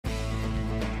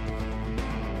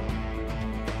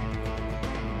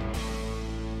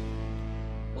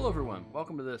Hello everyone,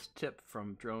 welcome to this tip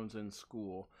from Drones in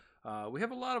School. We have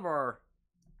a lot of our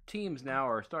teams now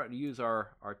are starting to use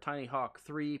our Tinyhawk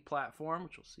 3 platform,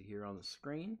 which you'll see here on the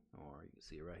screen, or you can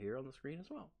see it right here on the screen as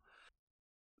well.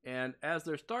 And as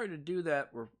they're starting to do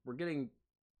that, we're getting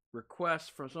requests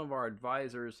from some of our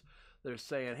advisors that are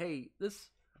saying, hey, this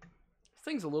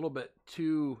thing's a little bit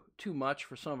too much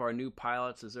for some of our new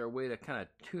pilots. Is there a way to kind of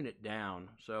tune it down?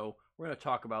 So we're going to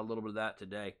talk about a little bit of that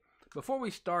today. Before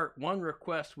we start, one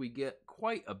request we get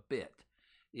quite a bit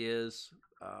is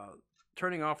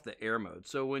turning off the air mode.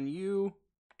 So when you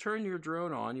turn your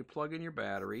drone on, you plug in your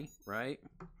battery, right?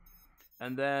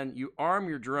 And then you arm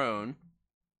your drone.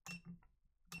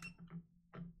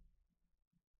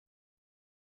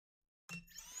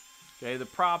 Okay, the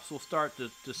props will start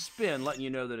to spin, letting you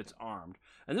know that it's armed.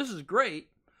 And this is great,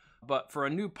 but for a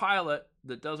new pilot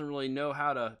that doesn't really know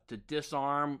how to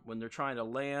disarm when they're trying to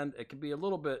land, it can be a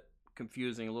little bit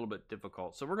confusing, a little bit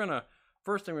difficult. So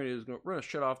first thing we're going to do is we're going to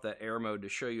shut off that air mode to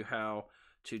show you how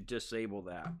to disable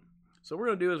that. So what we're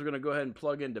going to do is we're going to go ahead and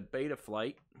plug into beta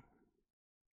flight.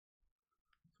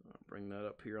 So I'll bring that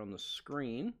up here on the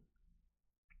screen.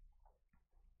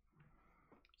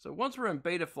 So once we're in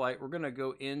beta flight, we're going to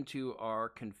go into our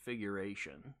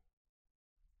configuration.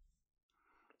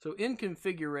 So in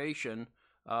configuration,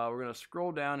 we're going to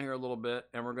scroll down here a little bit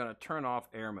and we're going to turn off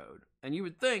air mode. And you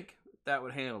would think that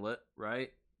would handle it,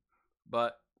 right?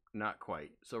 But not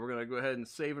quite. So we're going to go ahead and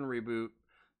save and reboot.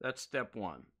 That's step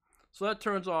one. So that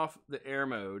turns off the air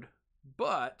mode,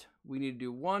 but we need to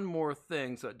do one more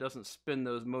thing so it doesn't spin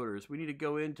those motors. We need to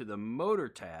go into the motor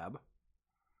tab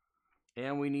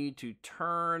and we need to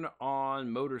turn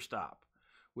on motor stop,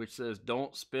 which says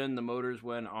don't spin the motors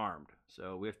when armed.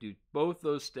 So we have to do both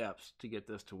those steps to get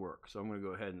this to work. So I'm going to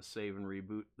go ahead and save and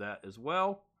reboot that as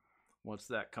well. Once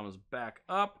that comes back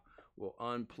up, we'll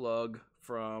unplug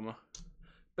from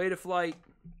beta flight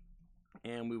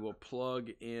and we will plug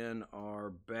in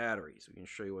our batteries. We can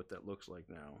show you what that looks like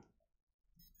now.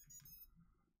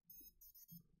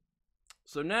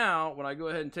 So now when I go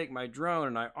ahead and take my drone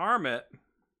and I arm it,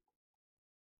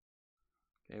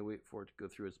 okay, wait for it to go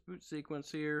through its boot sequence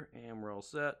here and we're all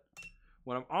set.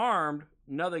 When I'm armed,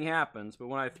 nothing happens, but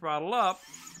when I throttle up,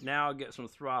 now I get some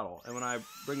throttle. And when I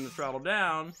bring the throttle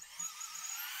down,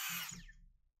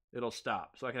 it'll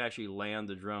stop. So I can actually land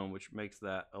the drone, which makes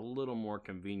that a little more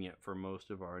convenient for most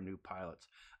of our new pilots.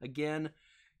 Again,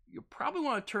 you probably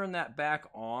want to turn that back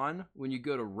on when you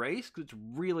go to race, because it's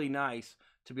really nice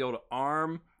to be able to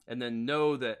arm and then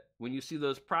know that when you see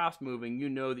those props moving, you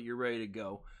know that you're ready to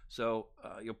go. So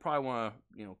you'll probably want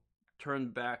to, turn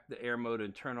back the air mode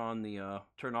and turn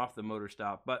off the motor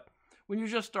stop. But when you're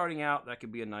just starting out, that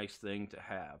could be a nice thing to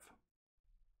have.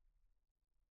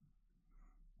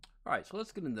 All right, so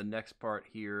let's get into the next part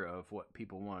here of what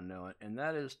people want to know, and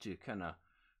that is to kind of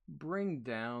bring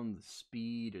down the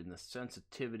speed and the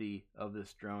sensitivity of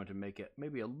this drone to make it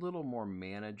maybe a little more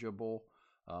manageable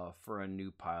for a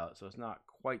new pilot, so it's not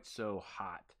quite so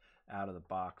hot out of the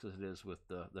box as it is with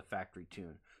the factory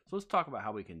tune. So let's talk about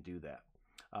how we can do that.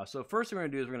 So first thing we're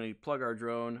going to do is we're going to plug our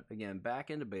drone, again, back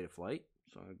into beta flight.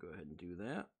 So I'm going to go ahead and do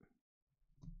that.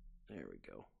 There we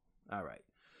go. All right.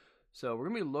 So we're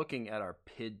going to be looking at our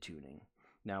PID tuning.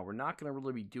 Now, we're not going to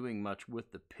really be doing much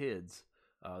with the PIDs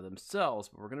themselves,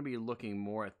 but we're going to be looking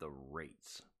more at the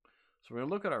rates. So we're going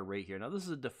to look at our rate here. Now, this is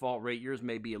a default rate. Yours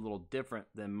may be a little different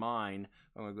than mine.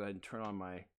 I'm going to go ahead and turn on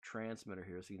my transmitter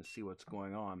here so you can see what's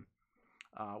going on.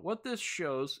 What this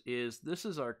shows is this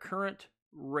is our current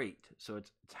rate. So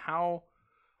it's how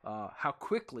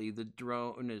quickly the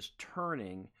drone is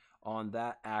turning on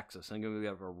that axis. And we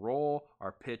have our roll,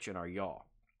 our pitch, and our yaw.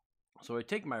 So I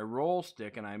take my roll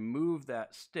stick and I move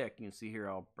that stick. You can see here,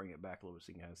 I'll bring it back a little bit so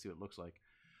you can kind of see what it looks like.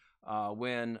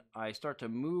 When I start to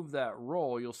move that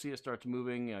roll, you'll see it starts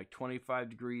moving like 25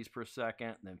 degrees per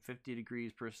second, then 50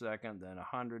 degrees per second, then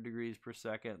 100 degrees per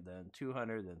second, then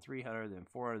 200, then 300, then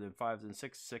 400, then 500, then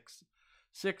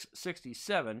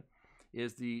 667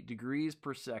 is the degrees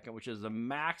per second, which is the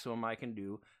maximum I can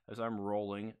do as I'm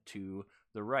rolling to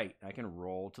the right. I can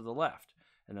roll to the left,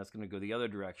 and that's going to go the other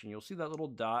direction. You'll see that little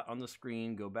dot on the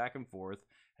screen go back and forth,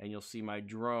 and you'll see my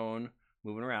drone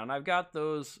moving around. I've got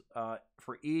those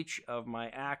for each of my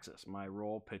axis, my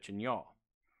roll, pitch, and yaw.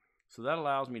 So that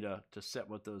allows me to set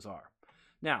what those are.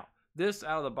 Now, this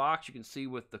out of the box, you can see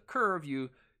with the curve, you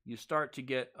start to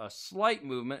get a slight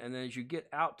movement, and then as you get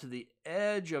out to the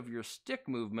edge of your stick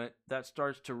movement, that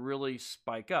starts to really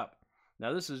spike up.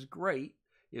 Now, this is great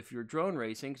if you're drone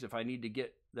racing, because if I need to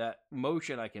get that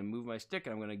motion, I can move my stick,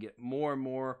 and I'm going to get more and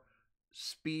more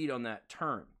speed on that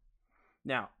turn.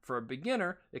 Now, for a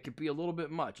beginner, it could be a little bit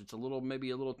much. It's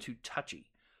maybe a little too touchy.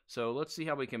 So let's see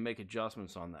how we can make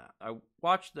adjustments on that. I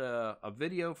watched a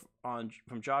video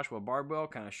from Joshua Bardwell,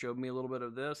 kind of showed me a little bit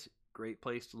of this. Great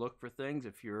place to look for things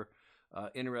if you're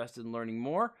interested in learning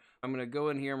more. I'm going to go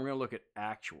in here and we're going to look at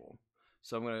actual.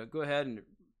 So I'm going to go ahead and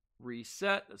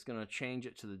reset. It's going to change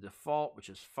it to the default, which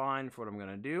is fine for what I'm going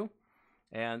to do.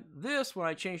 And this, when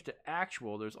I change to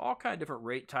actual, there's all kind of different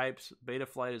rate types.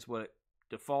 Betaflight is what it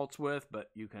defaults with, but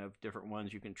you can have different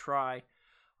ones you can try.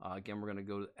 Again, we're going to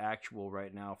go to actual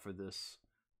right now for this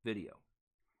video.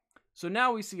 So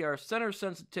now we see our center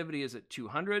sensitivity is at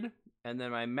 200, and then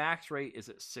my max rate is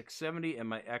at 670, and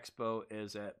my expo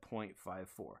is at 0.54.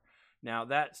 Now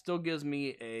that still gives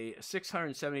me a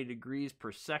 670 degrees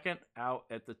per second out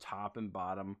at the top and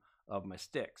bottom of my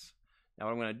sticks. Now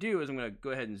what I'm going to do is I'm going to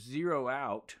go ahead and zero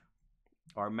out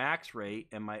our max rate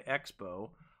and my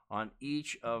expo on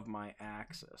each of my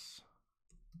axes.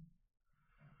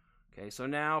 Okay, so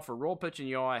now for roll, pitch, and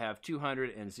yaw, I have 200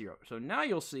 and 0. So now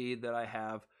you'll see that I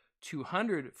have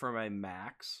 200 for my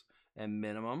max and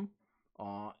minimum,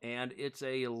 and it's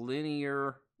a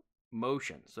linear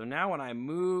motion. So now when I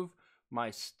move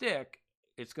my stick,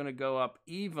 it's going to go up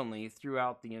evenly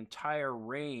throughout the entire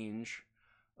range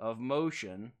of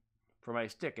motion for my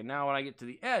stick. And now when I get to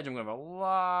the edge, I'm going to have a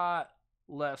lot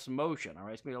less motion. All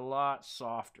right, it's going to be a lot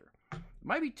softer. It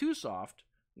might be too soft,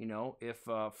 you know, if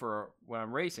for when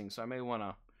I'm racing, so I may want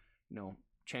to, you know,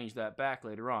 change that back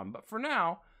later on. But for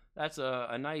now, that's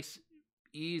a nice,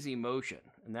 easy motion,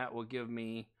 and that will give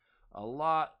me a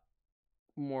lot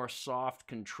more soft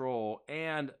control.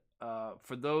 And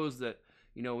for those that,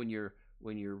 you know, when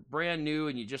you're brand new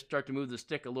and you just start to move the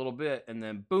stick a little bit, and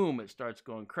then boom, it starts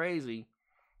going crazy,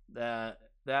 that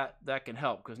can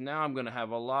help, because now I'm going to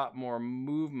have a lot more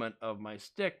movement of my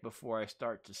stick before I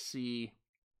start to see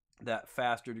that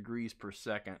faster degrees per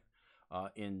second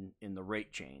in the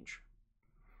rate change.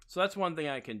 So that's one thing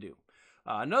I can do.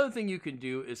 Another thing you can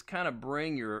do is kind of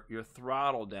bring your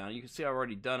throttle down. You can see I've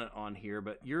already done it on here,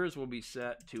 but yours will be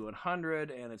set to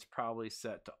 100 and it's probably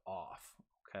set to off.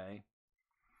 Okay,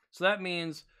 so that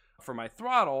means for my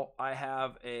throttle, I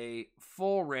have a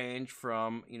full range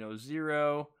from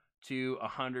 0 to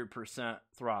 100%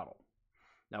 throttle.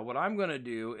 Now what I'm going to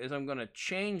do is I'm going to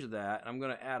change that. I'm going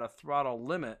to add a throttle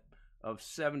limit of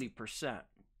 70%.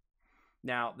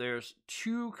 Now there's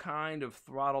two kind of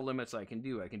throttle limits I can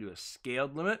do. I can do a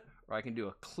scaled limit or I can do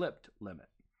a clipped limit.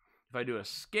 If I do a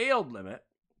scaled limit,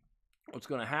 what's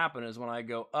going to happen is when I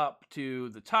go up to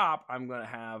the top, I'm going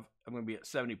to be at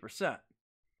 70%.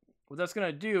 What that's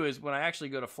going to do is when I actually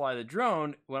go to fly the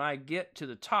drone, when I get to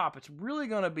the top, it's really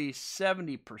going to be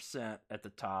 70% at the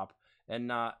top and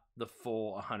not the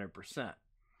full 100%.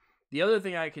 The other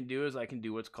thing I can do is I can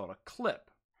do what's called a clip.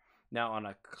 Now on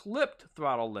a clipped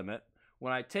throttle limit,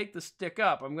 when I take the stick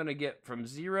up, I'm going to get from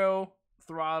 0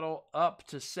 throttle up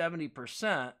to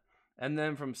 70%, and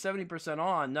then from 70%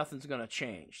 on, nothing's going to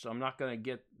change. So I'm not going to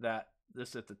get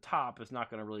this at the top. It's not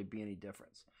going to really be any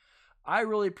difference. I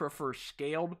really prefer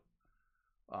scaled.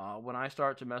 When I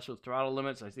start to mess with throttle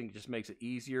limits, I think it just makes it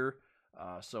easier.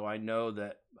 So I know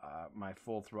that my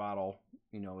full throttle,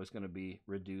 is going to be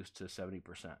reduced to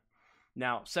 70%.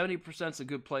 Now, 70% is a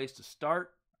good place to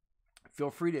start.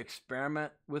 Feel free to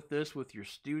experiment with this with your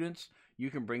students. You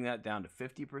can bring that down to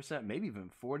 50%, maybe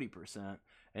even 40%,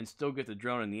 and still get the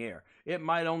drone in the air. It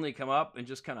might only come up and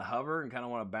just kind of hover and kind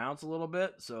of want to bounce a little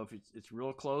bit. So if it's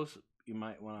real close, you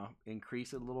might want to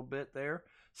increase it a little bit there.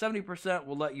 70%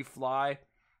 will let you fly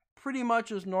pretty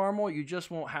much as normal. You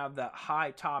just won't have that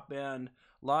high top end.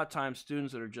 A lot of times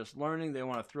students that are just learning, they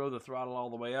want to throw the throttle all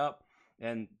the way up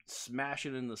and smash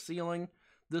it in the ceiling.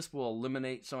 This will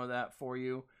eliminate some of that for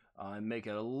you and make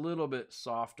it a little bit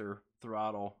softer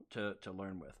throttle to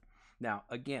learn with. Now,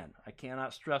 again, I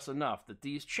cannot stress enough that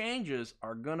these changes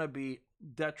are going to be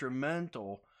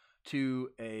detrimental to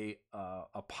a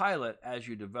pilot as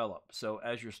you develop. So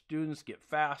as your students get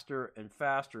faster and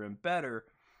faster and better,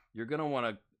 you're going to want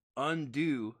to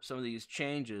undo some of these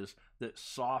changes that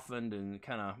softened and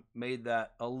kind of made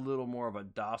that a little more of a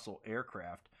docile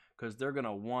aircraft, because they're going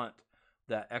to want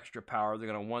that extra power. They're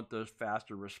going to want those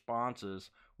faster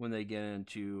responses when they get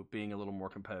into being a little more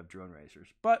competitive drone racers.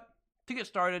 But to get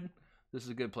started, this is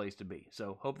a good place to be.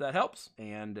 So hope that helps,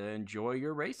 and enjoy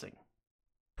your racing.